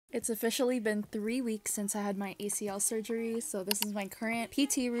It's officially been 3 weeks since I had my ACL surgery, so this is my current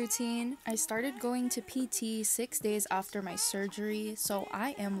PT routine. I started going to PT 6 days after my surgery, so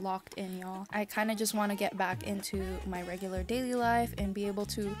I am locked in, y'all. I kind of just want to get back into my regular daily life and be able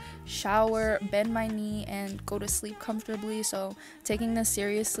to shower, bend my knee, and go to sleep comfortably, so taking this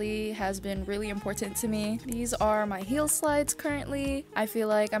seriously has been really important to me. These are my heel slides currently. I feel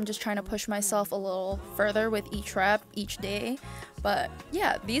like I'm just trying to push myself a little further with each rep, each day. But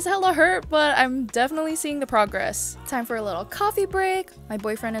yeah, these hella hurt, but I'm definitely seeing the progress. Time for a little coffee break. My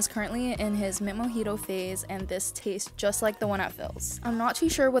boyfriend is currently in his mint mojito phase, and this tastes just like the one at Phil's. I'm not too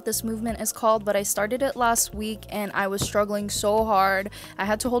sure what this movement is called, but I started it last week and I was struggling so hard. I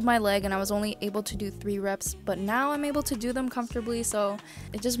had to hold my leg and I was only able to do 3 reps, but now I'm able to do them comfortably, so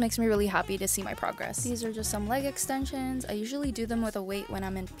it just makes me really happy to see my progress. These are just some leg extensions. I usually do them with a weight when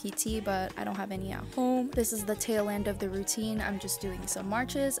I'm in PT, but I don't have any at home. This is the tail end of the routine. I'm just doing some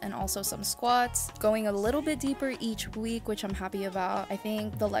marches and also some squats, going a little bit deeper each week, which I'm happy about. I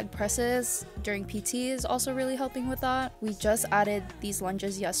think the leg presses during PT is also really helping with that. We just added these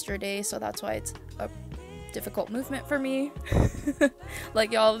lunges yesterday, so that's why it's a difficult movement for me.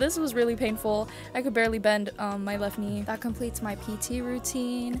 Like, y'all, this was really painful. I could barely bend my left knee. That completes my PT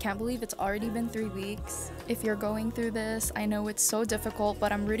routine. Can't believe it's already been 3 weeks. If you're going through this, I know it's so difficult,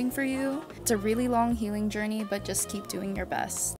 but I'm rooting for you. It's a really long healing journey, but just keep doing your best.